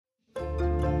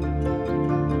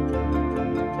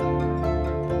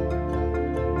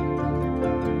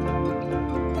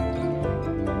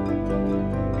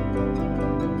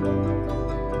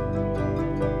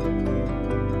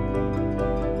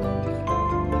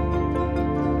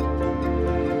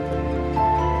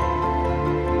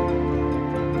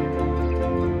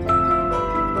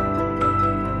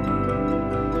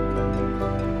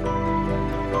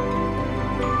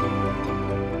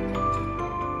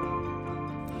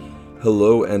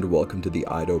Hello and welcome to the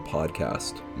IDO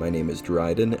podcast. My name is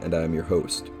Dryden and I am your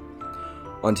host.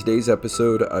 On today's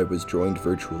episode, I was joined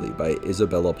virtually by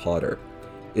Isabella Potter.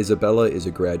 Isabella is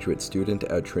a graduate student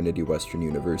at Trinity Western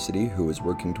University who is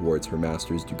working towards her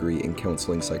master's degree in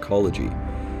counseling psychology.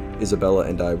 Isabella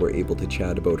and I were able to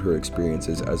chat about her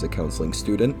experiences as a counseling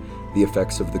student, the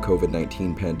effects of the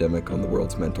COVID-19 pandemic on the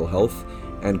world's mental health,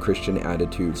 and Christian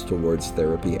attitudes towards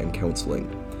therapy and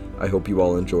counseling. I hope you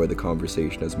all enjoy the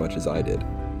conversation as much as I did.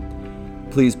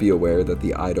 Please be aware that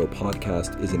the IDO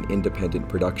podcast is an independent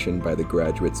production by the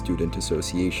Graduate Student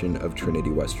Association of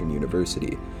Trinity Western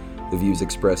University. The views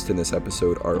expressed in this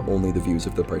episode are only the views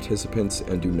of the participants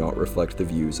and do not reflect the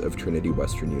views of Trinity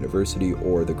Western University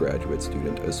or the Graduate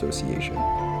Student Association.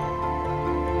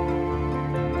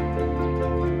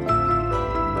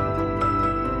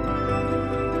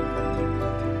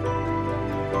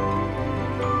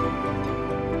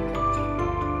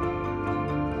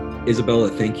 Isabella,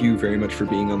 thank you very much for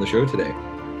being on the show today.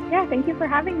 Yeah, thank you for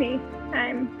having me.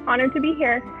 I'm honored to be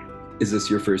here. Is this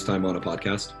your first time on a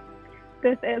podcast?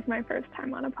 This is my first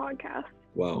time on a podcast.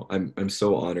 Wow, I'm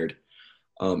so honored.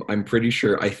 I'm pretty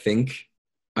sure. I think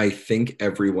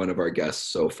every one of our guests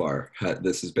so far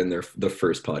this has been the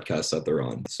first podcast that they're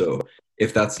on. So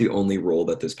if that's the only role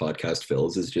that this podcast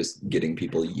fills is just getting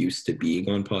people used to being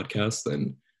on podcasts,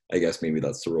 then I guess maybe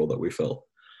that's the role that we fill.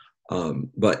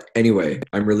 But anyway,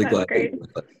 I'm really glad. Great.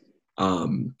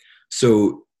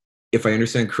 So if I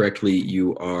understand correctly,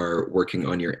 you are working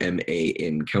on your MA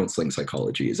in counseling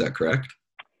psychology. Is that correct?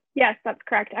 Yes, that's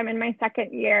correct. I'm in my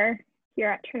second year here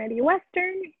at Trinity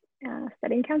Western,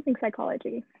 studying counseling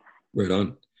psychology. Right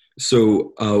on.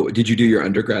 So did you do your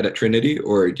undergrad at Trinity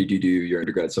or did you do your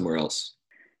undergrad somewhere else?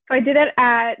 So I did it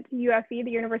at UFE,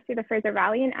 the University of the Fraser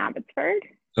Valley in Abbotsford.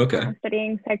 Okay.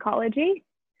 Studying psychology.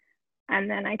 And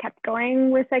then I kept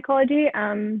going with psychology.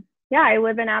 I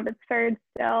live in Abbotsford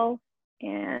still.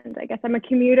 And I guess I'm a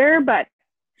commuter, but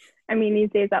I mean, these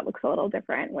days that looks a little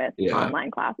different with online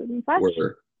classes and such.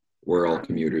 We're all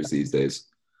commuters these days.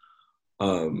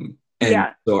 So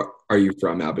are you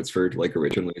from Abbotsford, like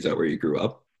originally? Is that where you grew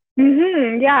up?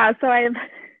 Mm-hmm. Yeah, so I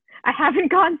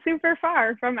haven't gone super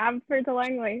far from Abbotsford to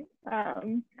Langley.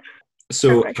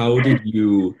 So perfect. how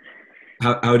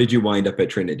did you wind up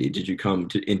at Trinity? Did you come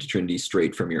into Trinity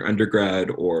straight from your undergrad,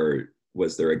 or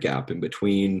was there a gap in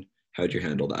between? How did you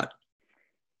handle that?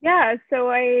 Yeah,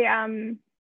 so I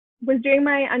was doing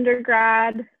my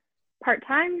undergrad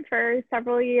part-time for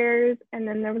several years, and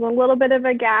then there was a little bit of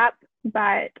a gap,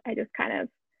 but I just kind of,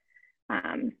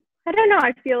 I don't know,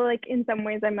 I feel like in some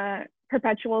ways I'm a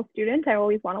perpetual student. I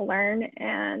always want to learn,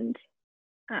 and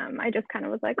I just kind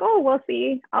of was like, oh, we'll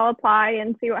see. I'll apply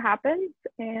and see what happens.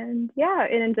 And yeah,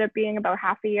 it ended up being about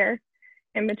half a year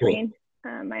in between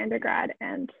my undergrad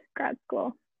and grad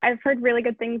school. I've heard really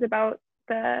good things about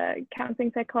the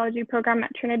counseling psychology program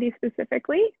at Trinity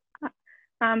specifically.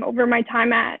 Over my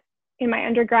time in my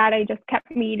undergrad, I just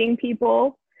kept meeting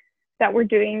people that were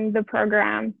doing the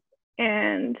program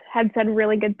and had said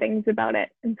really good things about it.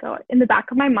 And so in the back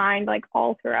of my mind, like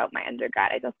all throughout my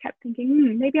undergrad, I just kept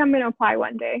thinking, maybe I'm going to apply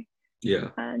one day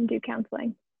and do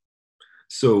counseling.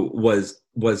 So was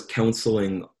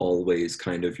counseling always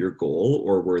kind of your goal,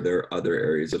 or were there other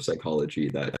areas of psychology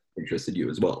that interested you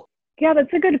as well? Yeah,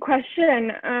 that's a good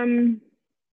question.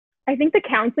 I think the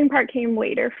counseling part came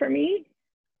later for me.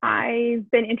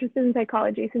 I've been interested in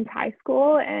psychology since high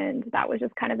school, and that was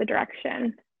just kind of the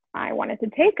direction I wanted to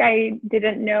take. I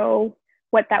didn't know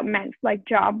what that meant, like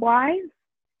job-wise,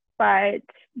 but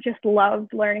just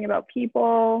loved learning about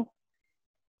people.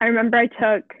 I remember I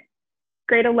took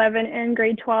grade 11 and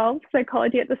grade 12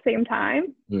 psychology at the same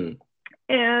time.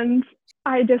 And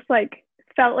I just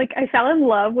felt like I fell in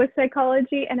love with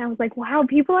psychology, and I was like, wow,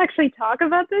 people actually talk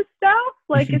about this stuff.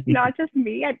 Like, it's not just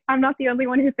me. I'm not the only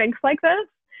one who thinks like this.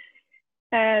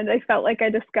 And I felt like I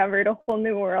discovered a whole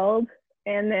new world.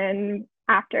 And then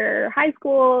after high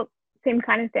school, same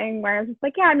kind of thing where I was just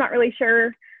like, yeah, I'm not really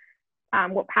sure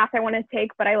what path I want to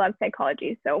take, but I love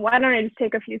psychology. So why don't I just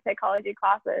take a few psychology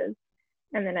classes?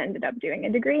 And then ended up doing a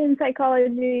degree in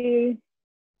psychology.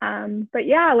 But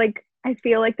yeah, like I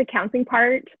feel like the counseling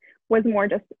part was more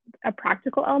just a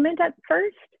practical element at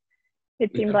first.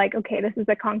 It seemed like, okay, this is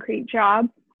a concrete job.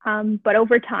 But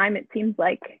over time, it seems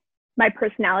like my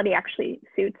personality actually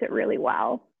suits it really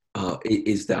well.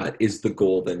 Is the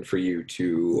goal then for you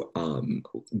to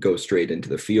go straight into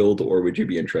the field, or would you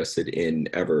be interested in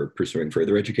ever pursuing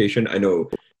further education? I know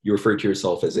you refer to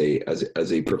yourself as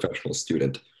a professional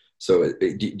student. So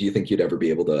do you think you'd ever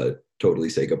be able to totally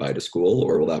say goodbye to school,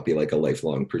 or will that be like a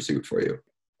lifelong pursuit for you?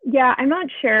 Yeah, I'm not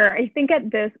sure. I think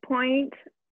at this point,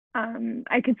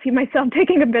 I could see myself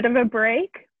taking a bit of a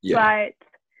break, Yeah. but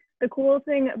the cool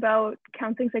thing about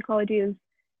counseling psychology is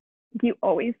you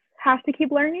always have to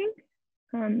keep learning.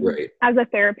 Right. As a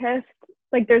therapist,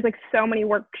 like there's like so many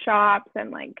workshops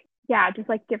and like, yeah, just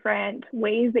like different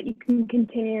ways that you can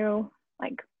continue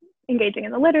like engaging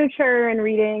in the literature and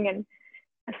reading and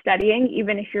studying,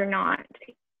 even if you're not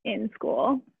in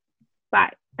school.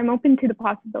 But I'm open to the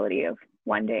possibility of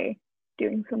one day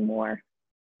doing some more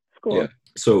Yeah.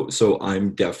 school. So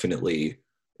I'm definitely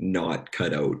not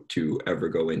cut out to ever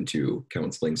go into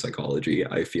counseling psychology.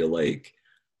 I feel like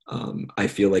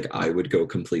I would go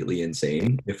completely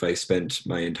insane if I spent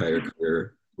my entire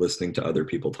career listening to other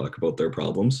people talk about their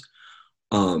problems.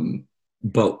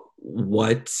 But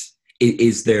what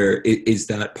is there, is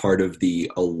that part of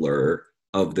the allure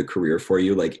of the career for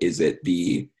you? Like, it,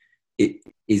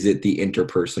 is it the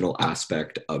interpersonal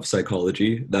aspect of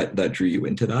psychology that drew you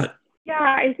into that? Yeah,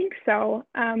 I think so.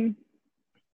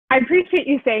 I appreciate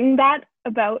you saying that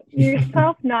about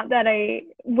yourself. Not that I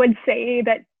would say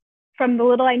that from the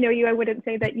little I know you, I wouldn't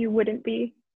say that you wouldn't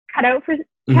be cut out for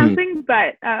Hmm. counseling,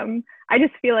 but I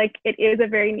just feel like it is a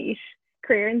very niche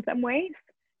career in some ways.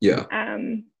 Yeah.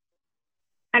 Um,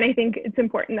 and I think it's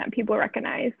important that people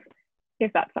recognize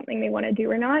if that's something they want to do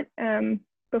or not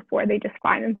before they just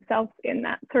find themselves in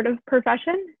that sort of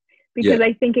profession, Yeah, because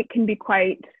I think it can be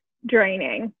quite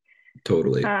draining.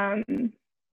 totally. Um,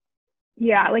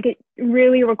 yeah, like it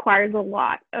really requires a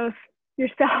lot of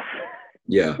yourself.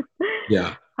 Yeah.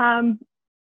 Yeah. um,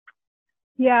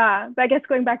 yeah, but I guess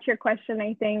going back to your question,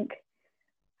 I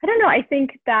don't know. I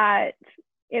think that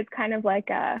it's kind of like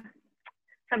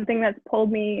something that's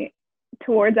pulled me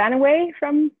towards and away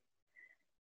from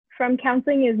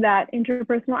counseling is that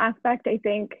interpersonal aspect. I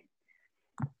think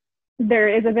there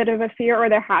is a bit of a fear, or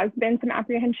there has been some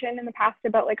apprehension in the past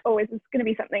about like, oh, is this going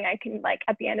to be something I can like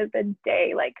at the end of the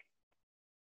day like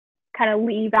kind of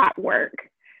leave at work,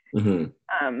 Hmm.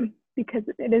 because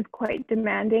it is quite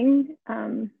demanding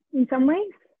in some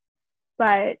ways.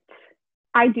 But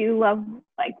I do love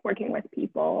like working with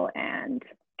people and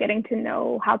getting to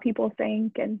know how people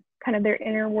think and kind of their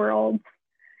inner worlds.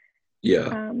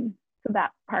 Yeah. So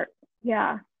that part,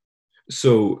 yeah.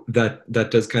 So that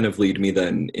does kind of lead me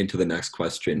then into the next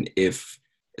question. If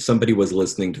somebody was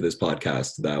listening to this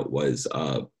podcast that was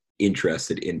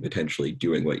interested in potentially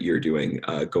doing what you're doing,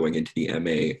 going into the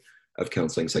MA of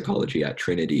counseling psychology at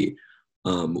Trinity,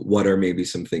 what are maybe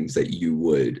some things that you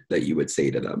would say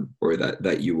to them, or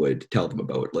that you would tell them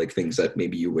about, like things that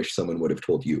maybe you wish someone would have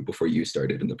told you before you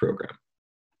started in the program?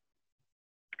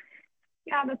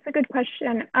 Yeah, that's a good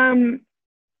question.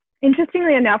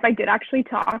 Interestingly enough, I did actually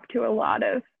talk to a lot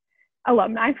of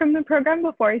alumni from the program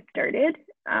before I started.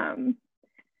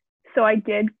 So I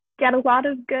did get a lot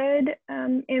of good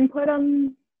input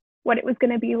on what it was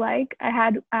going to be like. I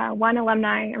had one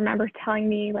alumni, I remember telling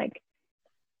me, like,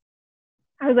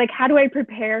 I was like, how do I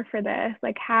prepare for this?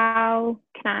 Like, how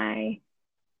can I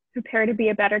prepare to be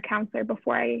a better counselor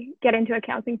before I get into a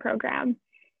counseling program?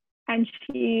 And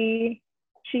she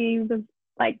was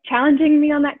like challenging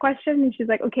me on that question. And she's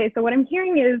like, okay, so what I'm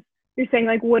hearing is you're saying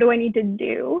like, what do I need to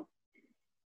do?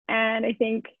 And I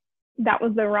think that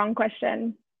was the wrong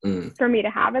question Mm, for me to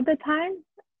have at the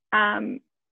time.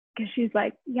 Because she's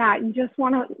like, yeah, you just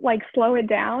want to like slow it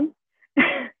down,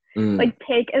 mm, like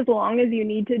take as long as you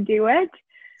need to do it,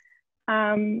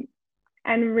 um,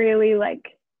 and really like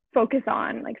focus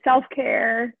on like self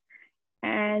care.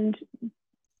 And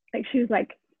like she was like,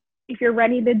 if you're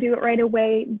ready to do it right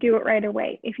away, do it right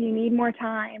away. If you need more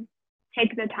time,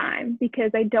 take the time, because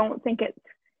I don't think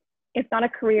it's not a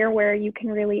career where you can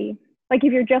really like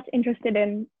if you're just interested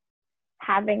in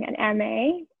having an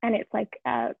MA and it's like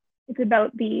it's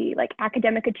about the like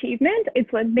academic achievement,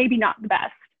 it's like maybe not the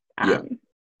best yeah.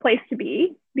 place to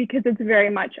be, because it's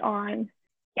very much on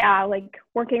yeah like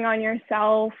working on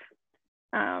yourself,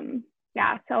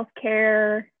 yeah,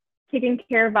 self-care, taking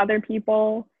care of other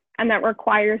people, and that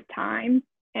requires time.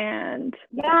 And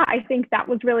yeah, I think that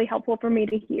was really helpful for me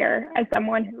to hear as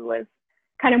someone who was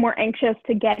kind of more anxious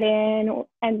to get in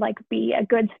and like be a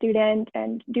good student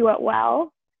and do it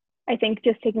well. I think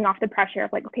just taking off the pressure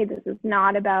of like, okay, this is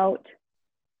not about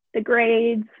the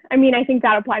grades. I mean, I think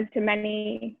that applies to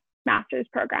many master's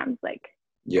programs, like kind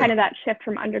Yeah. of that shift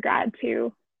from undergrad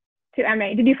to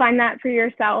MA. Did you find that for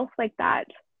yourself, like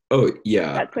Oh,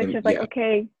 yeah. that switch of like, Yeah.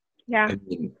 okay, yeah, I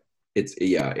mean,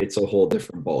 it's a whole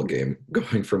different ball game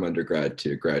going from undergrad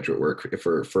to graduate work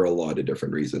for a lot of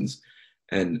different reasons.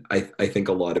 And I think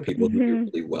a lot of people who do mm-hmm.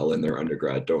 really well in their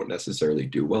undergrad don't necessarily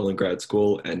do well in grad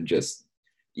school, and just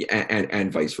yeah,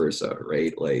 and vice versa,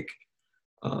 right? Like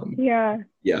Yeah.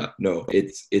 Yeah, no,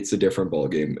 it's a different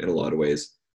ballgame in a lot of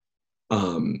ways.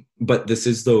 But this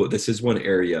is one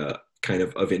area kind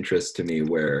of interest to me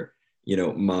where, you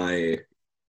know, my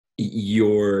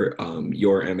your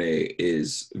MA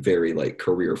is very like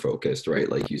career focused, right?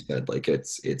 Like you said, like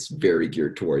it's very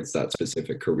geared towards that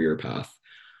specific career path.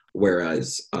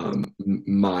 Whereas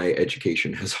my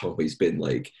education has always been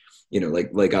like, you know,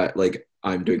 like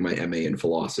I'm doing my MA in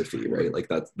philosophy, right? Like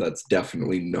that's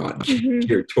definitely not Hmm.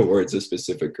 geared towards a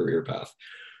specific career path.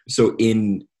 So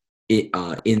in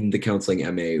the counseling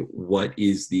MA, what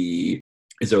is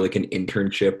there like an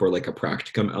internship or like a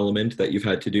practicum element that you've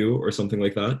had to do or something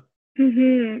like that?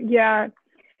 Yeah.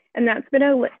 And that's been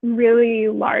a really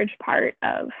large part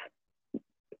of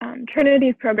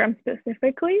Trinity's program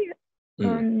specifically.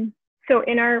 Mm, So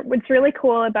what's really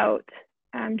cool about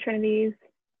Trinity's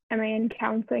MA in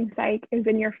counseling psych is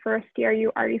in your first year,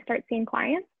 you already start seeing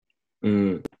clients,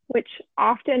 mm, which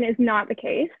often is not the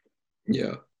case.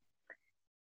 yeah.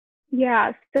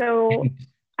 Yeah, so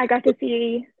I got to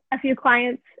see a few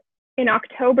clients in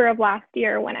October of last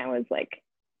year when I was like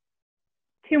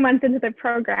 2 months into the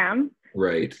program,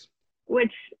 Right.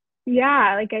 which,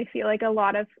 yeah, like I feel like a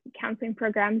lot of counseling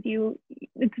programs,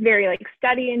 it's very like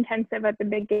study intensive at the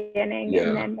beginning and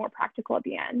Yeah. then more practical at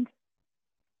the end.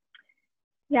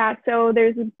 Yeah, so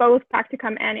there's both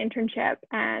practicum and internship,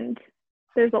 and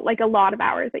there's like a lot of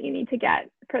hours that you need to get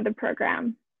for the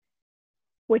program,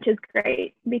 which is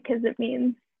great because it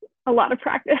means a lot of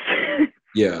practice.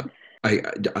 Yeah.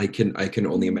 I can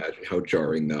only imagine how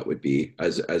jarring that would be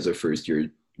as a first year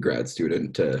grad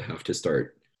student to have to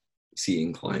start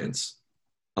seeing clients.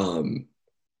 Um,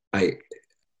 I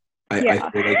Yeah.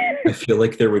 I feel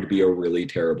like there would be a really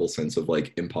terrible sense of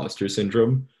like imposter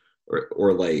syndrome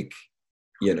or like,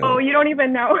 you Oh, know, you don't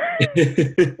even know.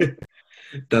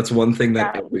 that's one thing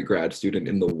that Yeah. every grad student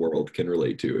in the world can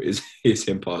relate to is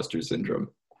imposter syndrome.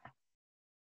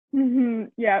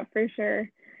 Yeah, for sure.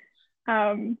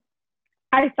 Um,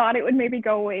 I thought it would maybe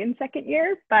go away in second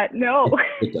year, but no.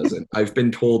 It doesn't. I've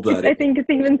been told that I it think it's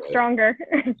goes even away. stronger.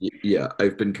 Yeah,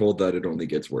 I've been told that it only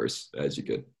gets worse as you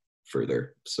get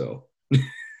further. So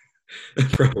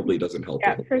it probably doesn't help a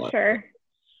Yeah, whole for lot. sure.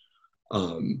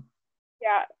 Um,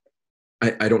 Yeah,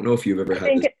 I don't know if you've ever I had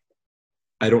think this.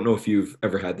 I don't know if you've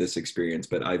ever had this experience,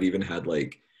 but I've even had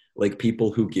like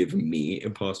people who give me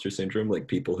imposter syndrome, like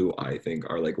people who I think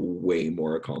are like way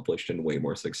more accomplished and way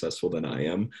more successful than I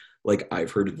am. Like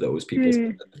I've heard those people say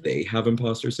mm, that they have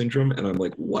imposter syndrome, and I'm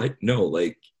like, what? No,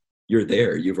 like you're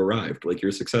there, you've arrived, like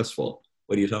you're successful.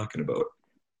 What are you talking about?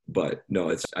 But no,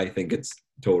 it's I think it's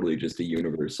totally just a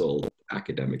universal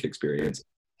academic experience.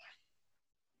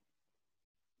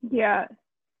 yeah,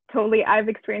 totally. I've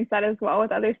experienced that as well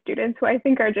with other students who I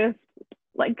think are just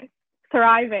like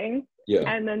thriving, Yeah.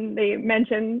 and then they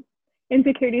mention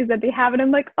insecurities that they have, and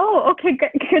I'm like, oh, okay,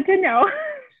 good to know.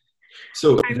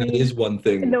 So I that mean, is one on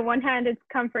thing. the one hand, it's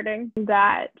comforting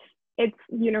that it's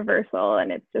universal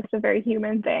and it's just a very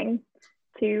human thing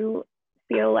to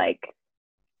feel like,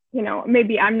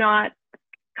 maybe I'm not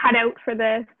cut out for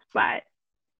this, but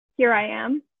here I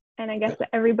am. And I guess that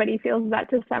everybody feels that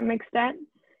to some extent.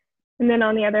 And then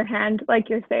on the other hand, like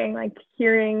you're saying, like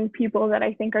hearing people that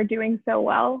I think are doing so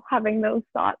well, having those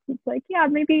thoughts, it's like,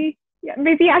 maybe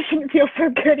I shouldn't feel so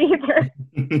good either.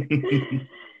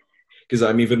 Because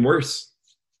I'm even worse.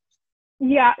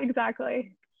 Yeah,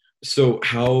 exactly. So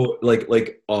how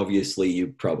like obviously you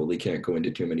probably can't go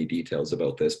into too many details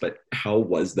about this, but how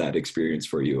was that experience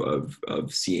for you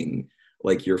of seeing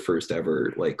like your first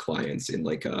ever like clients in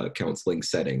like a counseling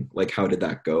setting? Like how did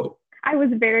that go? I was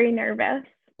very nervous.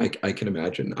 I can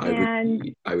imagine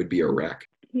And I would be a wreck.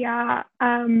 yeah,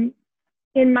 in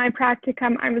my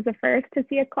practicum, I was the first to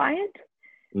see a client.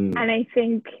 Mm, And I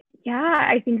think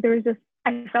there was just,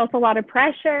 I felt a lot of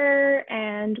pressure.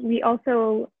 And we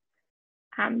also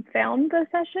filmed the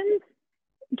sessions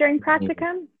during mm.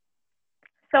 practicum.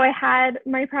 So I had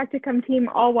my practicum team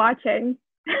all watching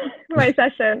my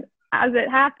session as it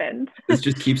happened. This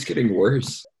just keeps getting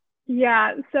worse.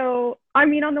 Yeah. So, I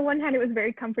mean, on the one hand, it was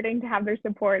very comforting to have their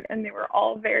support, and they were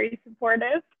all very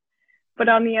supportive. But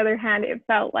on the other hand, it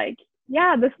felt like,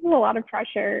 yeah, this is a lot of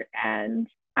pressure. And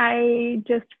I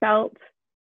just felt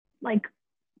like,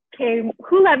 okay,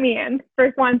 who let me in,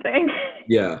 for one thing?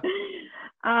 Yeah.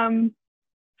 um,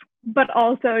 but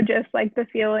also just like the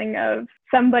feeling of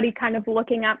somebody kind of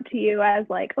looking up to you as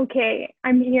like, okay,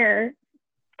 I'm here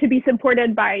to be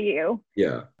supported by you.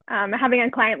 Yeah. Having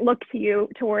a client look to you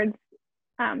towards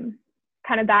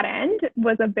kind of that end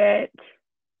was a bit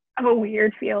of a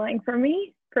weird feeling for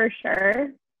me, for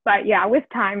sure. But yeah, with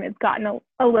time, it's gotten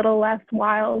a little less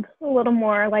wild, a little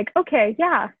more like, okay,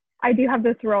 yeah, I do have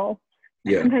this role.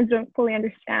 I sometimes don't fully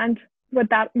understand what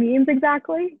that means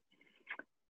exactly.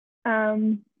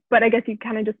 But I guess you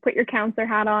kind of just put your counselor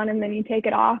hat on and then you take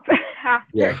it off after.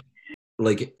 Yeah.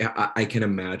 Like, I can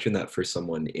imagine that for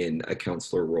someone in a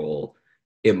counselor role,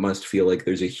 it must feel like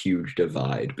there's a huge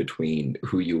divide between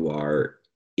who you are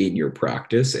in your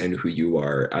practice and who you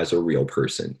are as a real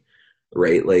person,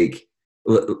 right? Like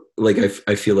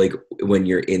I feel like when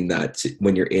you're in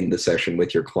the session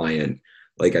with your client,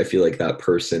 like I feel like that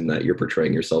person that you're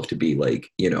portraying yourself to be,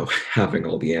 like, having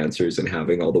all the answers and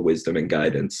having all the wisdom and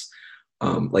guidance.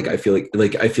 Like I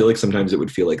feel like sometimes it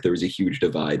would feel like there was a huge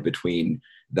divide between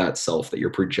that self that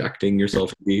you're projecting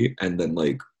yourself to be and then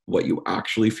like what you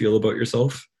actually feel about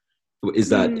yourself. Is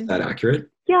that accurate?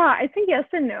 Yeah, I think yes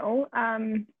and no.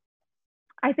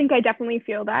 I think I definitely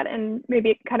feel that, and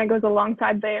maybe it kind of goes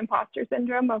alongside the imposter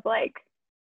syndrome of like,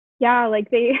 yeah,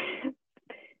 like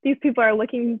these people are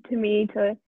looking to me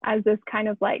as this kind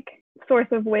of like source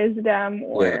of wisdom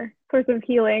or source of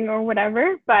healing or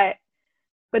whatever, but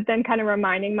then kind of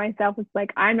reminding myself, it's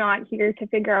like, I'm not here to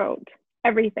figure out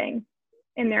everything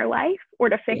in their life or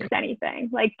to fix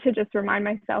anything, like to just remind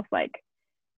myself like,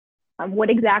 what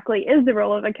exactly is the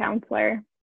role of a counselor?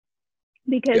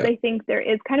 Because I think there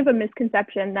is kind of a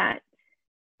misconception that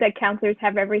counselors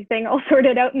have everything all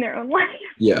sorted out in their own life.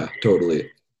 Yeah, totally.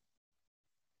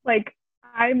 Like,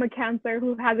 I'm a counselor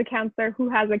who has a counselor who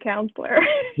has a counselor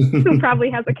who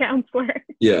probably has a counselor.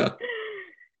 Yeah.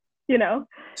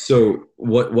 So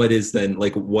what is then,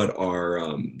 like, what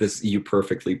are this, you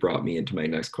perfectly brought me into my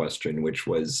next question, which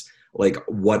was like,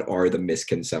 what are the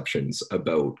misconceptions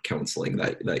about counseling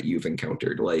that you've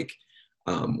encountered? Like,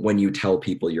 when you tell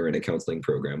people you're in a counseling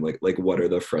program, like what are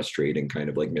the frustrating kind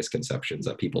of like misconceptions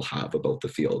that people have about the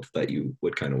field that you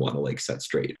would kind of want to like set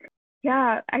straight?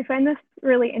 Yeah, I find this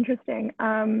really interesting.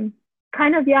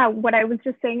 Kind of, yeah, what I was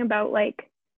just saying about like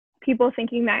people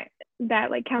thinking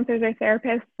that like counselors or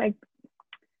therapists like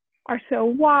are so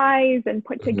wise and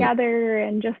put together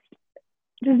and just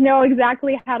know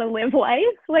exactly how to live life.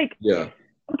 Like,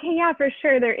 okay, yeah, for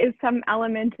sure, there is some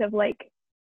element of like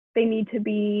they need to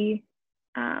be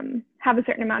have a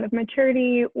certain amount of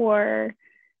maturity or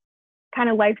kind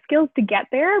of life skills to get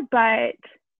there. But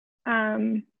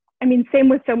I mean, same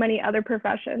with so many other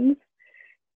professions.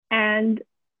 And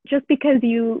just because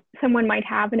someone might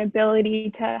have an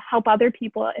ability to help other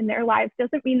people in their lives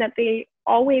doesn't mean that they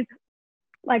always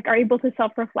like are able to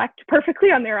self-reflect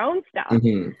perfectly on their own stuff.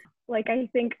 Like, I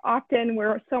think often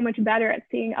we're so much better at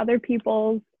seeing other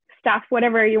people's stuff,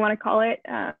 whatever you want to call it,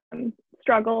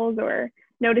 struggles or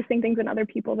noticing things in other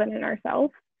people than in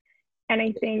ourselves. And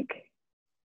I think,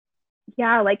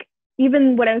 yeah, like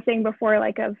even what I was saying before,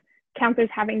 like of counselors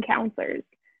having counselors,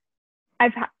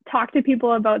 I've talked to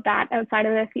people about that outside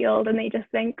of the field and they just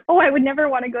think, oh, I would never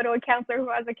want to go to a counselor who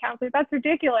has a counselor. That's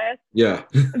ridiculous. Yeah.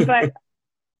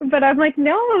 But I'm like,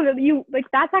 no, like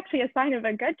that's actually a sign of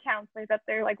a good counselor, that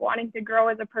they're like wanting to grow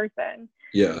as a person.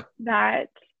 Yeah. That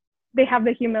they have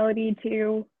the humility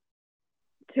to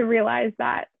realize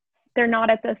that they're not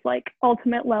at this like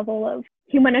ultimate level of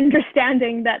human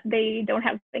understanding that they don't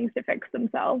have things to fix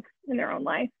themselves in their own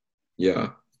life.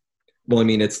 Yeah. Well, I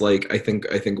mean, it's like, I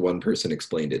think one person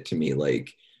explained it to me,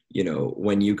 like,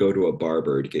 when you go to a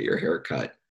barber to get your hair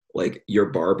cut, like your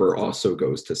barber also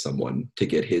goes to someone to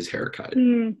get his hair cut,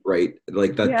 right?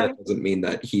 Like that doesn't mean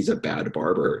that he's a bad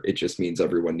barber. It just means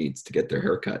everyone needs to get their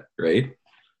hair cut, right?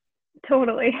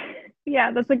 Totally.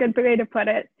 Yeah, that's a good way to put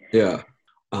it. Yeah.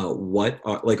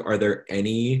 Are there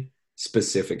any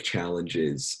specific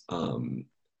challenges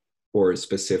or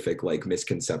specific like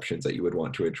misconceptions that you would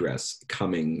want to address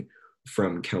coming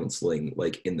from counseling,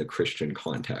 like in the Christian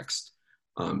context?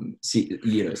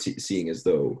 Seeing as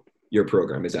though your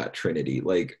program is at Trinity,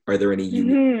 like, are there any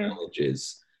unique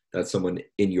challenges that someone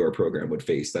in your program would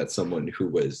face that someone who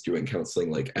was doing counseling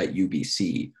like at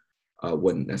UBC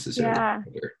wouldn't necessarily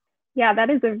consider? Yeah, that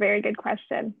is a very good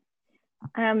question.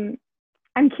 I'm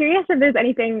curious if there's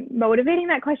anything motivating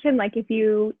that question, like if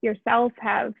you yourself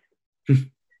have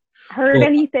heard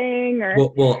anything or.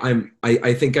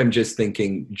 I think I'm just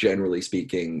thinking, generally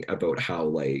speaking, about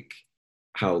how I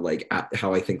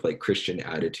think like Christian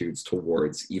attitudes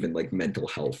towards even like mental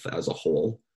health as a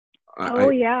whole have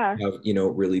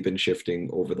really been shifting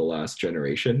over the last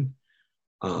generation.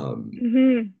 Are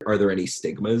there any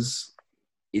stigmas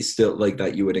still like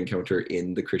that you would encounter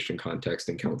in the Christian context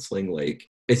and counseling? Like,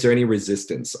 is there any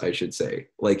resistance, I should say?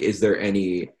 Like, is there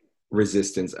any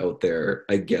resistance out there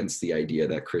against the idea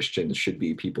that Christians should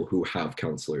be people who have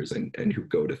counselors and who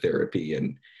go to therapy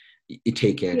and you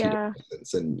take Yeah.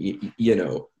 antidepressants and you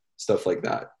know, stuff like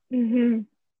that. Hmm.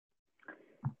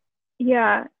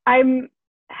 Yeah. I'm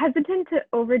hesitant to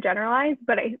overgeneralize,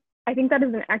 but I think that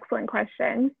is an excellent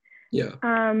question. Yeah.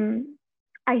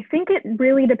 I think it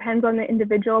really depends on the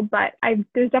individual, but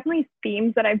there's definitely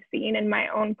themes that I've seen in my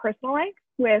own personal life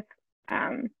with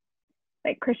um,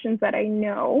 like Christians that I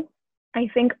know. I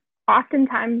think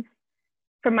oftentimes,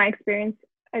 from my experience,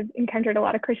 I've encountered a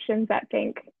lot of Christians that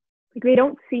think like they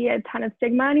don't see a ton of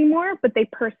stigma anymore, but they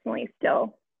personally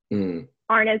still Mm,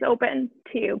 aren't as open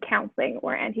to counseling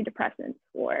or antidepressants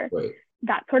or right.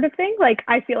 that sort of thing. Like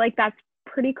I feel like that's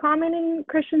pretty common in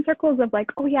Christian circles of like,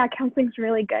 oh yeah, counseling's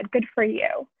really good for you.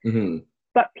 Hmm.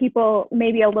 But people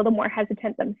maybe a little more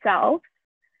hesitant themselves.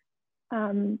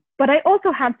 But I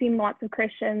also have seen lots of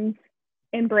Christians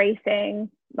embracing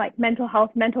like mental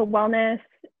health, mental wellness,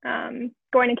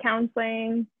 going to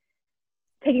counseling,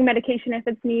 taking medication if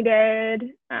it's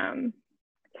needed,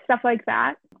 stuff like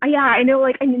that. Yeah, I know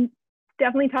like I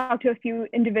definitely talked to a few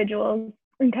individuals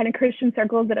in kind of Christian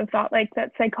circles that have thought like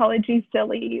that psychology is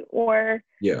silly or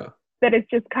Yeah. that it's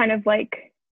just kind of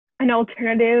like an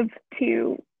alternative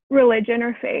to religion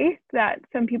or faith that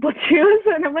some people choose.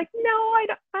 And I'm like, no, I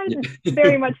Yeah. just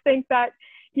very much think that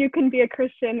you can be a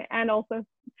Christian and also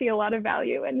see a lot of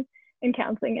value in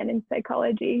counseling and in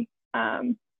psychology.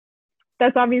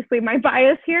 That's obviously my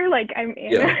bias here. Like I'm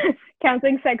in Yeah. a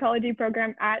counseling psychology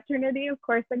program at Trinity. Of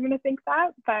course, I'm going to think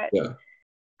that, but Yeah.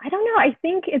 I don't know. I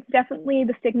think it's definitely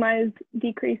the stigma is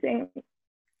decreasing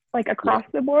like Yeah. across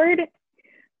the board.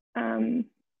 And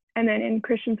then in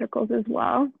Christian circles as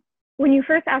well. When you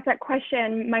first asked that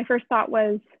question, my first thought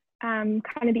was kind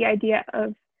of the idea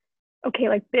of, okay,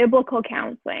 like biblical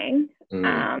counseling,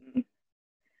 Mm,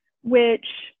 which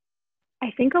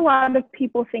I think a lot of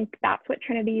people think that's what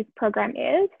Trinity's program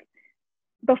is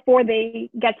before they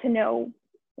get to know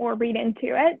or read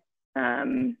into it.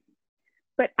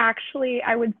 But actually,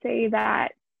 I would say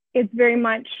that it's very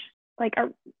much like a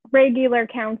regular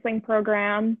counseling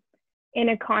program in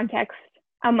a context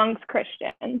amongst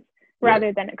Christians right.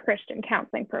 rather than a Christian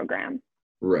counseling program,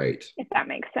 Right. if that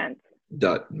makes sense.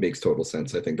 That makes total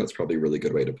sense. I think that's probably a really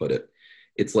good way to put it.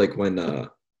 It's like when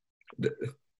th-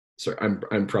 sorry,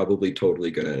 I'm probably totally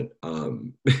gonna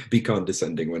be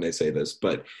condescending when I say this,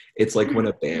 but it's like when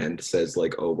a band says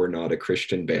like, "Oh, we're not a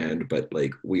Christian band, but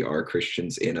like we are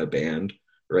Christians in a band,"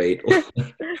 right?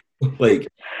 like,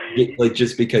 like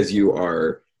just because you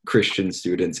are Christian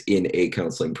students in a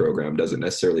counseling program doesn't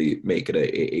necessarily make it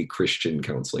a Christian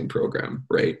counseling program,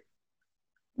 right?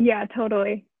 Yeah,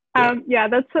 totally. Yeah. Yeah,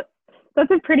 that's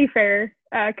a pretty fair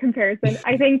comparison.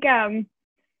 I think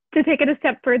to take it a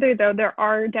step further, though, there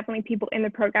are definitely people in the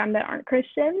program that aren't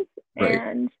Christians, Right.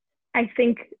 and I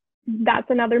think that's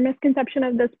another misconception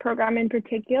of this program in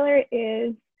particular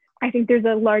is I think there's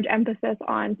a large emphasis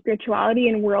on spirituality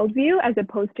and worldview as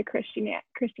opposed to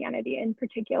Christianity in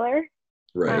particular.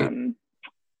 Right. Um,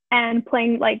 and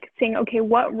playing like saying, okay,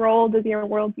 what role does your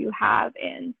worldview have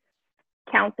in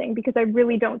counseling? Because I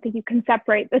really don't think you can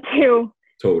separate the two.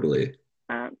 Totally.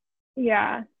 Um,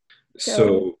 yeah. So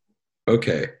So,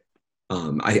 okay.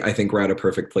 I think we're at a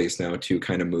perfect place now to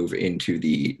kind of move into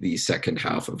the second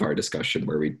half of our discussion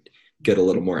where we get a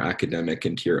little more academic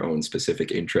into your own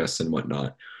specific interests and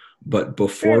whatnot. But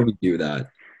before sure. we do that,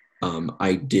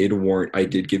 I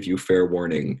did give you fair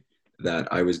warning that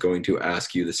I was going to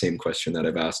ask you the same question that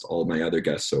I've asked all my other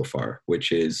guests so far,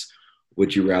 which is,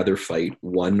 would you rather fight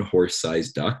one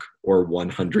horse-sized duck or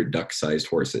 100 duck-sized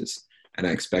horses? And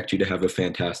I expect you to have a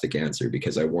fantastic answer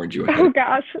because I warned you ahead Oh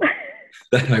gosh.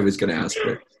 that I was going to ask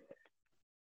this.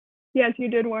 Yes, you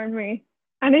did warn me.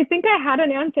 And I think I had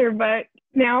an answer, but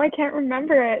now I can't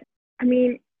remember it. I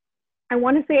mean, I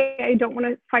want to say I don't want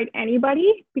to fight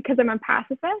anybody because I'm a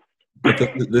pacifist. But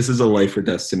this is a life or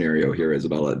death scenario here,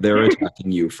 Isabella. They're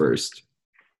attacking you first.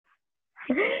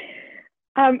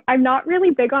 I'm not really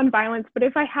big on violence, but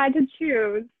if I had to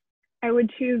choose, I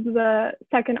would choose the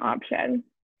second option,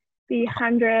 the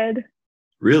 100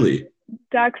 Really?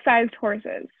 duck-sized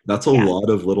horses. That's a Yeah. lot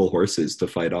of little horses to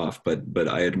fight off, but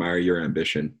I admire your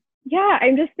ambition. Yeah,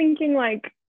 I'm just thinking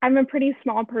like I'm a pretty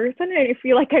small person and I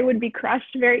feel like I would be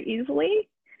crushed very easily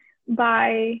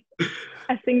by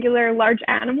a singular large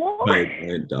animal. By a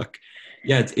giant duck.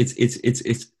 Yeah,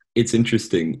 it's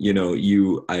interesting. You know,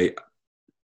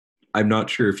 I'm not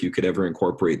sure if you could ever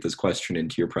incorporate this question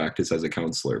into your practice as a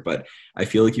counselor, but I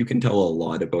feel like you can tell a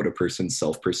lot about a person's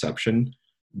self-perception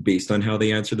based on how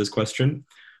they answer this question.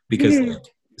 Because Mhm. like,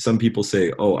 some people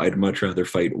say, oh, I'd much rather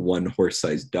fight one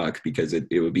horse-sized duck because it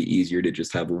would be easier to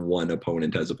just have one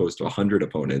opponent as opposed to 100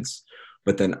 opponents.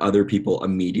 but then other people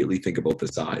immediately think about the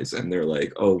size and they're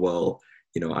like, oh, well,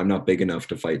 I'm not big enough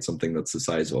to fight something that's the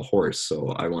size of a horse, so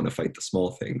I want to fight the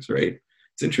small things, right?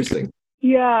 It's interesting.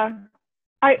 Yeah.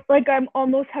 I'm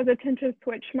almost hesitant to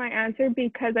switch my answer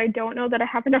because I don't know that I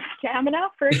have enough stamina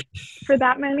for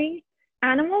that many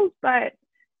animals, but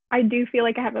I do feel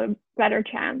like I have a better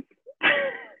chance.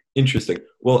 Interesting.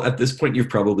 Well, at this point, you've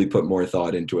probably put more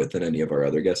thought into it than any of our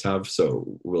other guests have,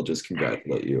 so we'll just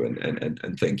congratulate you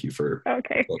and thank you for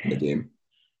Okay. playing the game.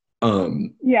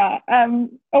 Yeah.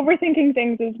 Overthinking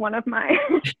things is one of my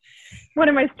one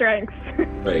of my strengths.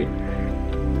 Right.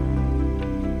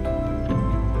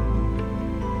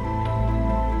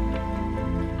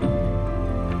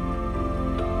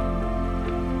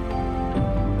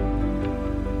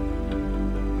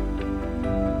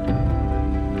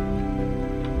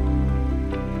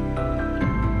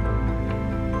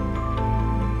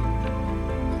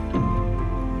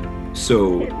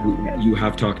 So you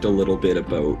have talked a little bit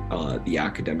about the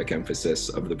academic emphasis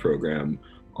of the program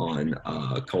on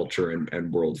culture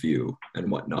and worldview and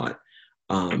whatnot.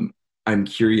 I'm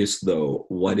curious though,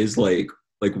 what is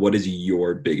what is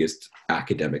your biggest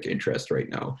academic interest right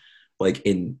now? Like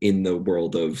in the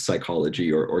world of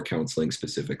psychology or counseling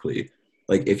specifically,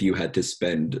 like if you had to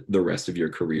spend the rest of your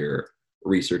career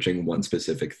researching one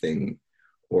specific thing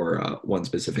or one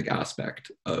specific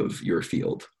aspect of your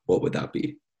field, what would that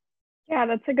be? Yeah,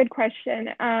 that's a good question.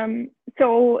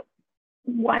 So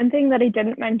one thing that I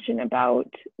didn't mention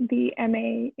about the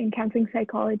MA in counseling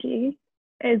psychology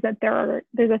is that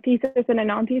there's a thesis and a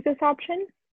non-thesis option.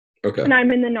 Okay. And I'm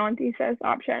in the non-thesis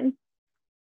option.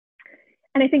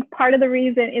 And I think part of the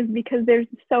reason is because there's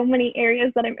so many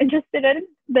areas that I'm interested in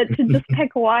that to just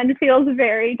pick one feels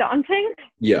very daunting.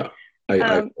 Yeah, I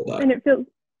feel that. And it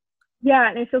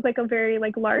feels like a very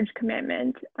large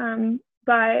commitment.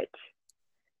 But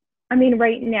I mean,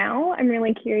 right now, I'm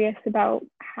really curious about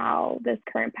how this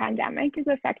current pandemic is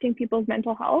affecting people's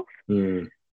mental health.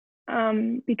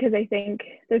 Because I think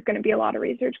there's going to be a lot of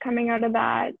research coming out of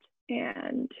that.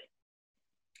 And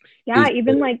yeah,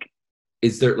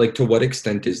 is there to what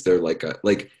extent is there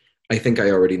I think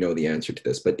I already know the answer to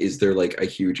this, but is there a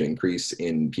huge increase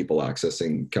in people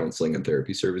accessing counseling and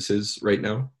therapy services right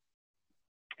now?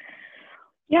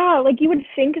 Yeah, you would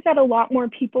think that a lot more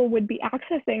people would be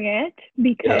accessing it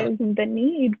because of the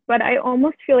need, but I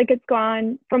almost feel like it's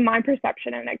gone, from my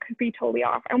perception, and I could be totally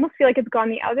off, I almost feel like it's gone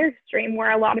the other extreme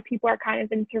where a lot of people are kind of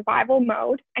in survival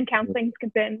mode and counseling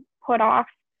has been put off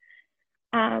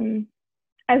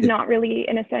as not really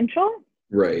an essential.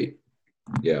 Right.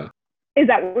 Yeah. Is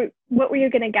that what were you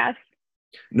going to guess?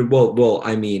 No, well,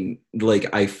 I mean,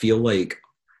 I feel like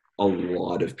a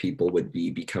lot of people would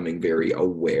be becoming very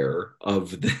aware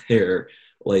of their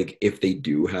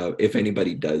if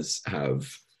anybody does have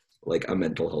a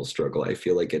mental health struggle, I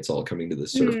feel like it's all coming to the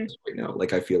surface right now.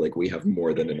 I feel like we have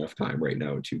more than enough time right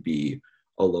now to be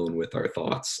alone with our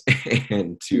thoughts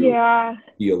and to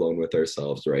be alone with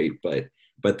ourselves, right?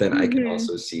 But then I can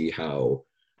also see how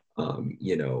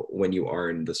when you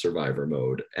are in the survivor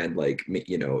mode and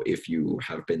if you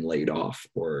have been laid off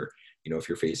or if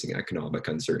you're facing economic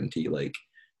uncertainty,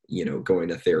 going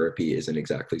to therapy isn't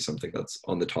exactly something that's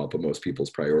on the top of most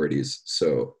people's priorities.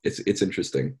 So it's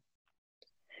interesting.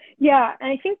 Yeah,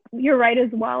 and I think you're right as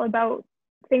well about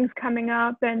things coming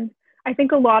up. And I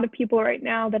think a lot of people right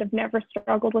now that have never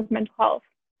struggled with mental health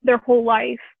their whole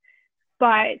life,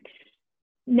 but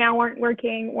now aren't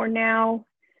working or now,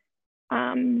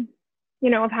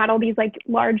 have had all these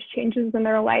large changes in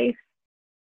their life.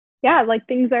 Yeah,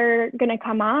 things are going to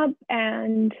come up,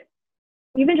 and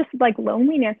even just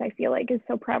loneliness, I feel like is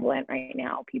so prevalent right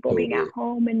now. People being at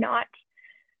home and not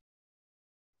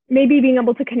maybe being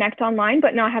able to connect online,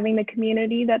 but not having the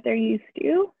community that they're used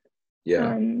to.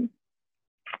 Yeah.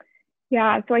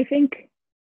 So I think,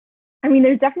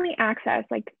 there's definitely access,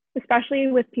 especially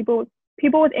with people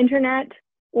with internet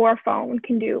or phone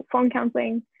can do phone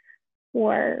counseling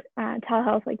or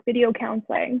telehealth, video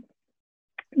counseling.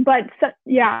 But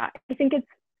I think it's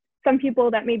some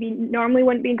people that maybe normally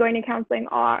wouldn't be going to counseling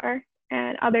are,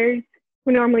 and others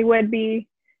who normally would be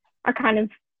are kind of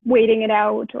waiting it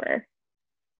out or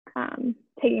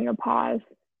taking a pause.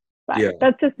 But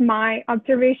that's just my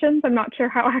observations. I'm not sure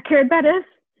how accurate that is.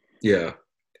 Yeah.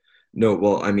 No,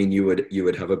 well, you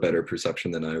would have a better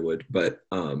perception than I would, but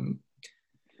no,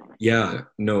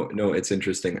 it's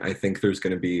interesting. I think there's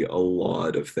going to be a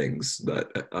lot of things that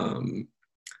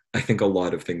I think a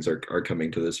lot of things are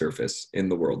coming to the surface in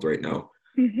the world right now.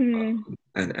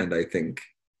 And I think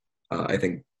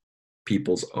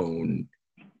people's own,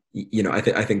 I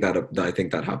think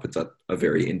that happens at a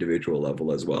very individual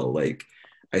level as well.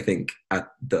 I think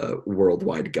at the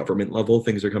worldwide government level,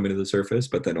 things are coming to the surface,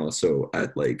 but then also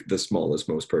at like the smallest,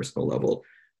 most personal level,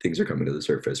 things are coming to the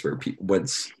surface where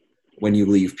when you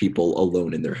leave people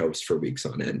alone in their house for weeks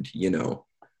on end,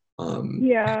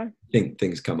 Yeah,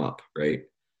 things come up, right?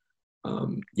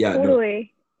 Yeah, no,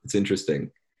 totally. it's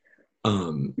interesting.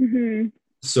 Um, Hmm.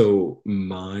 so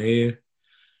my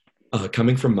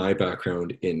coming from my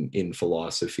background in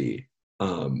philosophy,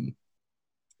 um,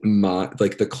 my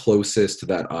like the closest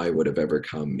that I would have ever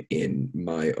come in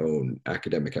my own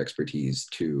academic expertise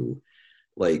to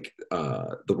like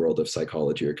the world of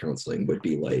psychology or counseling would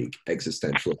be like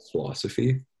existentialist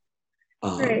philosophy.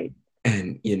 Right.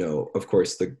 And of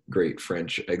course, the great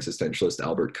French existentialist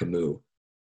Albert Camus,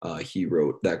 he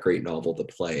wrote that great novel, The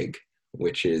Plague,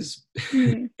 which is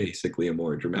Mm. basically a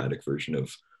more dramatic version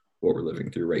of what we're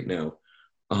living through right now.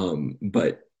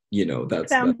 But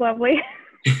Sounds lovely.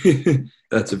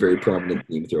 that's a very prominent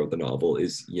theme throughout the novel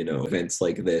is events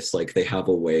like this, like they have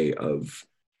a way of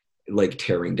like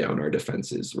tearing down our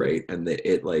defenses, right? And that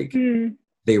it like Mm.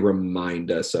 they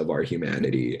remind us of our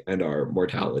humanity and our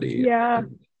mortality, Yeah.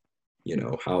 and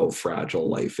how fragile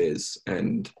life is,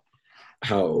 and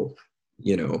how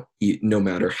no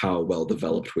matter how well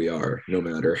developed we are, no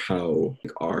matter how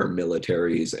our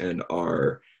militaries and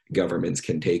our governments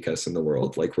can take us in the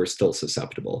world, like we're still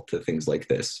susceptible to things like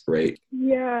this, right?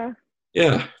 Yeah.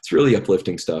 Yeah, it's really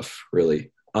uplifting stuff,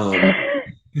 really.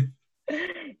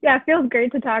 Yeah, it feels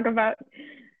great to talk about.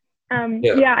 Yeah,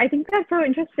 Yeah, I think that's so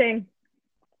interesting.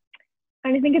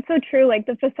 And I think it's so true. Like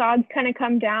the facades kind of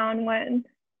come down when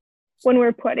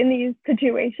we're put in these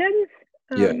situations.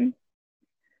 yeah.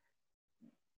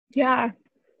 Yeah.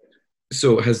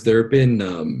 So has there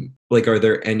been like are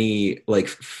there any like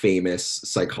famous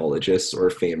psychologists or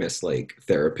famous like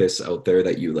therapists out there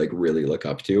that you like really look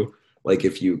up to? Like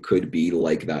if you could be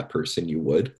like that person, you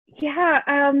would? Yeah.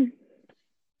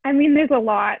 I mean, there's a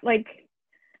lot. Like,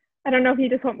 I don't know if you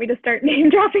just want me to start name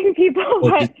dropping people,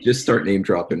 Well, but just start name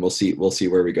dropping. We'll see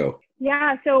where we go.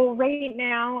 yeah. So right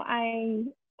now, I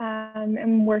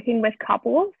am working with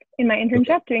couples in my Okay.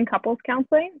 internship, doing couples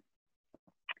counseling,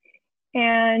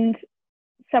 and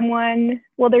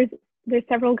there's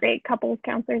several great couples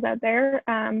counselors out there,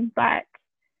 but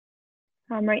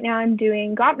right now I'm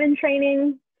doing Gottman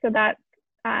training. So that's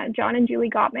John and Julie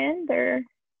Gottman. They're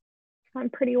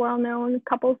pretty well known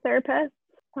couples therapists.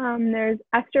 There's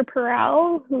Esther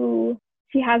Perel, who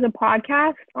she has a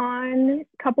podcast on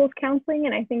couples counseling,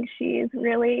 and I think she's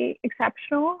really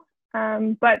exceptional.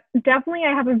 But definitely,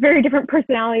 I have a very different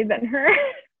personality than her.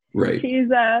 Right. She's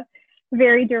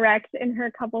very direct in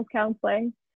her couples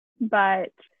counseling,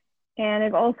 and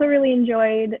I've also really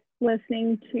enjoyed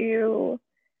listening to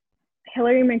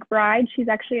Hillary McBride. She's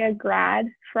actually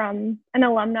an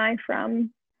alumni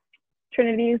from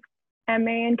Trinity's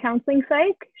MA in counseling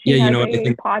psych. She Yeah, has what?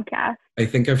 a podcast. I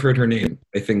think I've heard her name.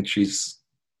 I think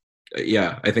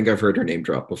I've heard her name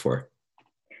drop before.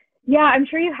 Yeah, I'm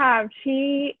sure you have.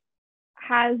 She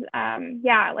has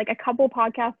like a couple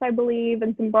podcasts, I believe,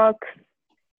 and some books.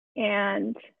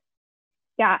 And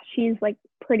yeah, she's like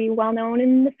pretty well known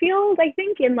in the field, I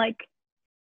think, in like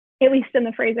at least in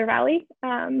the Fraser Valley.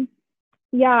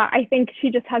 Yeah, I think she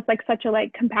just has like such a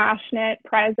like compassionate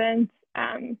presence,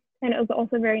 and it was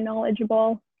also very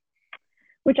knowledgeable,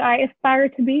 which I aspire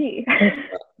to be.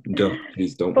 Don't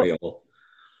But we all?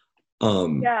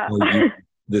 yeah.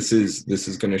 This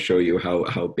is going to show you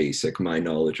how basic my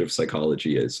knowledge of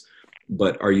psychology is.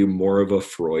 But are you more of a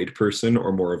Freud person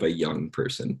or more of a Jung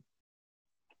person?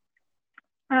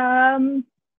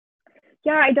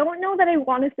 Yeah, I don't know that I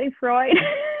want to say Freud.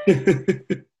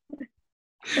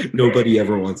 Nobody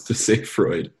ever wants to say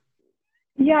Freud.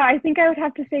 Yeah, I think I would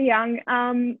have to say Jung.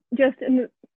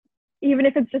 Even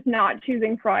if it's just not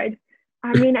choosing Freud.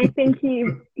 I mean, I think he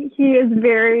is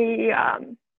very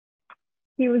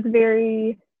he was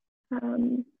very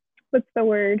what's the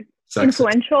word? Sexist.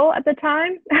 Influential at the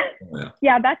time. Yeah.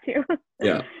 Yeah, that too.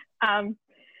 Yeah.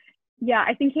 Yeah,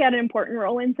 I think he had an important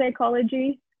role in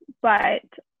psychology, but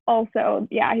also,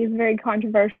 yeah, he's a very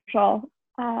controversial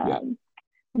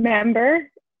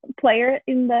player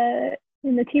in the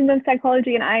team of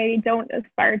psychology, and I don't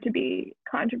aspire to be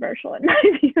controversial in my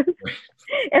views,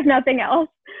 if nothing else.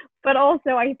 But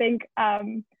also, I think,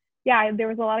 there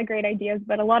was a lot of great ideas,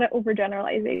 but a lot of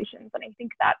overgeneralizations, and I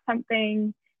think that's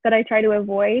something that I try to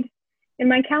avoid in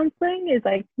my counseling, is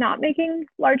like not making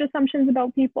large assumptions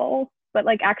about people, but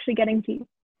like actually getting to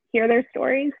hear their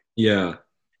stories. Yeah.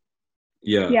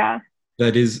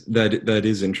 That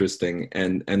is interesting,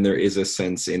 and there is a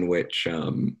sense in which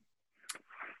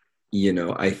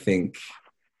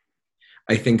I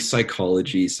I think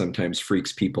psychology sometimes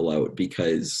freaks people out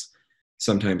because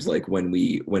sometimes like when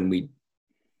we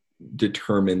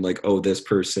determine like, oh, this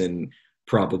person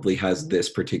probably has this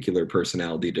particular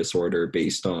personality disorder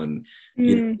based on,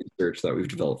 Mm, research that we've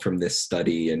developed from this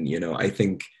study. And, I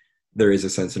think there is a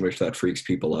sense in which that freaks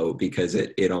people out because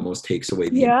it almost takes away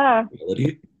the yeah,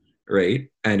 individuality, right?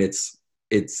 And it's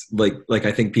like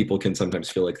I think people can sometimes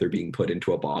feel like they're being put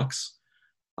into a box.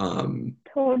 Um,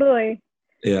 totally.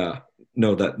 yeah,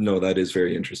 no, that is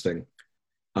very interesting.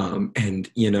 And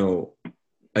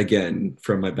again,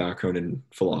 from my background in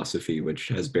philosophy, which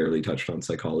has barely touched on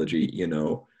psychology,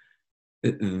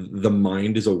 the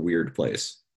mind is a weird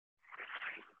place.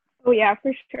 Oh yeah,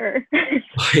 for sure.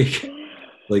 Like,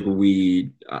 like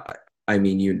I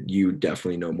mean, you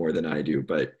definitely know more than I do,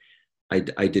 but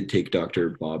I did take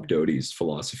Dr. Bob Doty's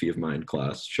philosophy of mind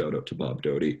class. Shout out to Bob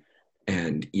Doty.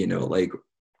 And, like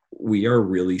we are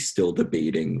really still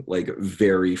debating like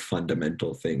very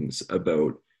fundamental things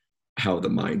about how the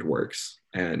mind works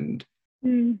and,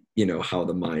 Mm, how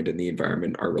the mind and the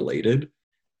environment are related.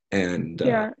 And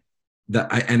yeah.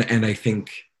 and I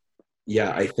think,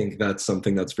 yeah, I think that's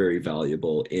something that's very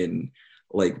valuable in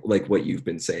like what you've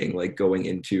been saying, like going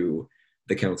into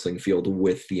the counseling field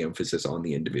with the emphasis on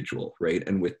the individual, right?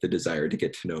 And with the desire to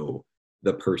get to know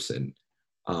the person,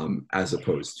 as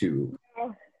opposed to,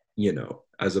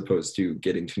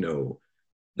 getting to know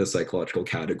the psychological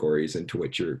categories into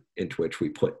which we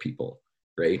put people,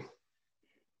 right?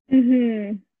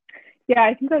 Hmm. Yeah,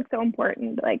 I think that's so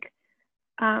important. Like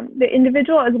the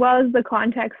individual as well as the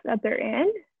context that they're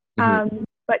in. Hmm.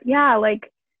 But yeah,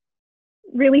 like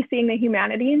really seeing the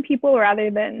humanity in people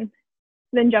rather than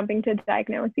jumping to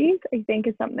diagnoses, I think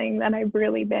is something that I've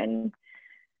really been,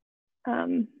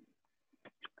 um,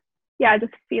 yeah,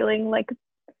 just feeling like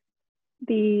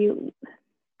the,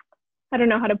 I don't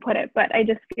know how to put it, but I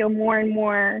just feel more and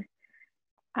more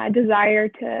desire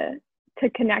to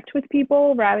connect with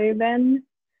people rather than,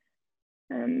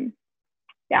 um,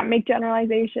 yeah, make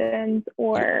generalizations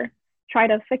or try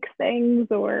to fix things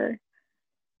or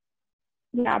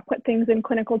yeah, put things in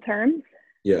clinical terms.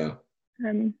 Yeah,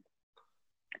 Um,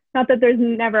 not that there's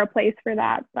never a place for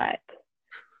that, but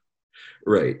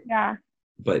right. yeah,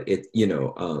 But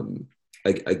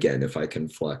again, if I can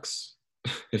flex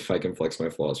my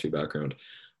philosophy background,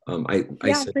 I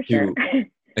yeah, said for sure. to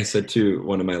I said to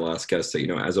one of my last guests that,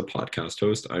 as a podcast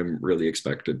host, I'm really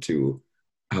expected to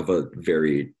have a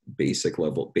very base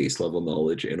level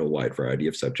knowledge in a wide variety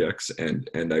of subjects, and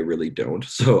I really don't.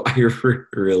 So I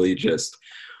really just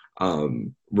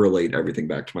relate everything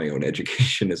back to my own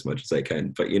education as much as I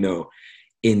can. But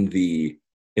in the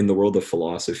world of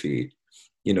philosophy,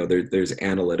 there's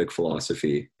analytic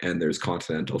philosophy and there's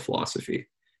continental philosophy,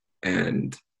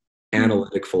 and Mm,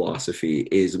 analytic philosophy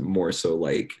is more so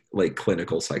like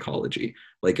clinical psychology.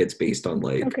 Like it's based on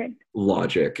like okay.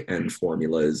 logic and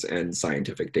formulas and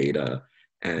scientific data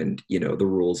and the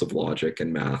rules of logic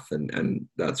and math and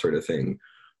that sort of thing.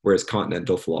 Whereas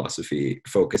continental philosophy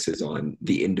focuses on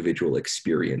the individual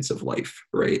experience of life,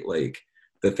 right? Like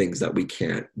the things that we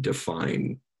can't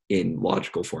define in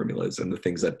logical formulas and the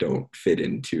things that don't fit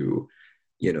into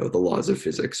the laws of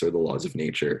physics or the laws of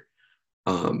nature.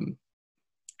 um,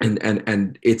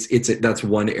 and it's that's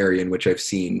one area in which I've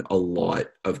seen a lot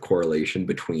of correlation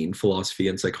between philosophy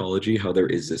and psychology, how there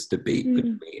is this debate Mm,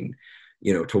 between,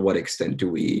 to what extent do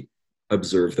we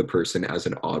observe the person as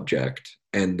an object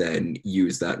and then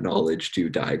use that knowledge to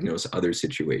diagnose other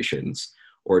situations,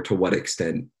 or to what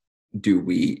extent do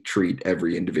we treat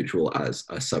every individual as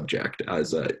a subject,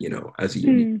 as a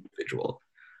unique mm, individual.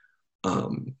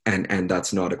 And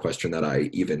that's not a question that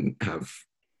I even have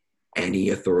any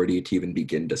authority to even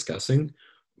begin discussing.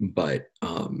 But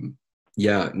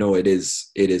yeah, no, it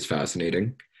is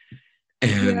fascinating.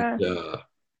 And yeah.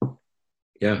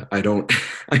 yeah, I don't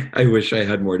I wish I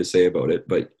had more to say about it,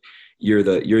 but you're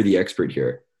the expert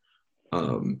here.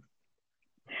 um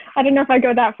I don't know if I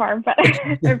go that far, but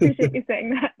I appreciate you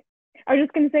saying that. I was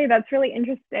just going to say that's really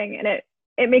interesting, and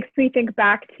it makes me think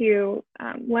back to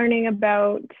learning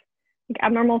about like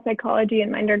abnormal psychology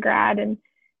in my undergrad and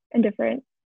different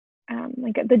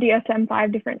like the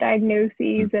DSM-5 different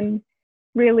diagnoses, and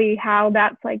really how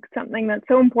that's like something that's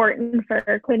so important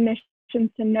for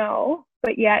clinicians to know,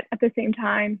 but yet at the same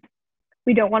time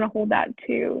we don't want to hold that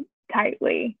too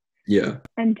tightly, yeah,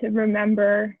 and to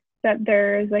remember that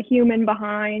there's a human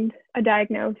behind a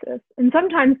diagnosis. And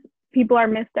sometimes people are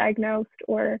misdiagnosed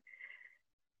or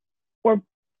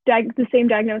the same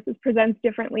diagnosis presents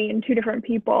differently in two different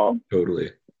people.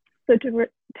 totally. So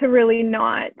to really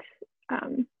not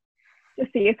to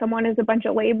see someone as a bunch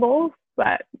of labels,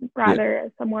 but Yeah, rather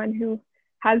as someone who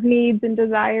has needs and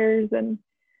desires and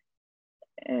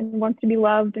wants to be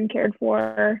loved and cared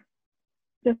for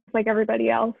just like everybody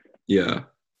else. Yeah.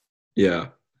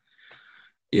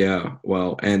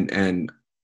 Well, and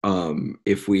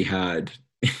if we had,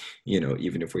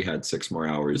 even if we had 6 more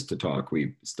hours to talk,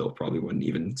 we still probably wouldn't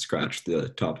even scratch the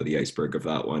top of the iceberg of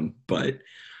that one. But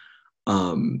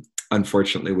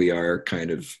unfortunately, we are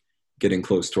kind of getting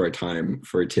close to our time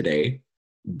for today.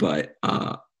 But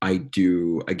I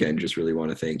do, again, just really want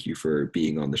to thank you for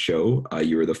being on the show.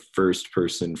 You were the first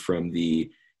person from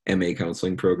the MA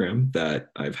counseling program that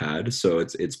I've had, so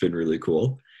it's been really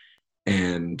cool.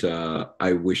 And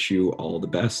I wish you all the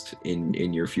best in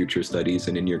your future studies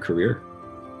and in your career.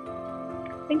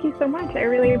 Thank you so much. I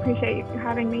really appreciate you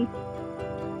having me.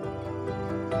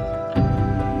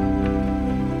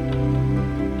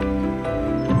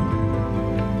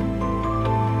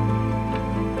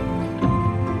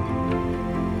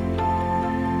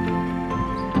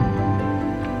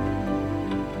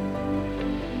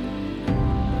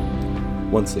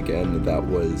 Once again, that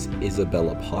was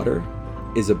Isabella Potter.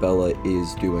 Isabella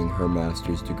is doing her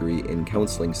master's degree in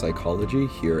counseling psychology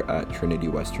here at Trinity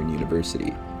Western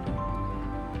University.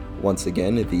 Once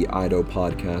again, the IDO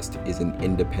podcast is an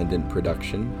independent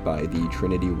production by the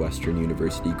Trinity Western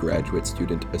University Graduate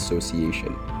Student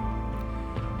Association.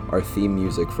 Our theme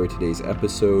music for today's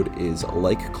episode is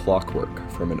Like Clockwork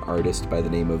from an artist by the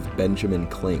name of Benjamin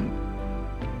Kling.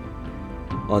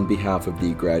 On behalf of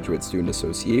the Graduate Student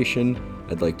Association,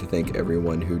 I'd like to thank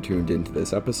everyone who tuned into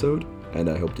this episode, and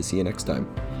I hope to see you next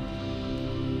time.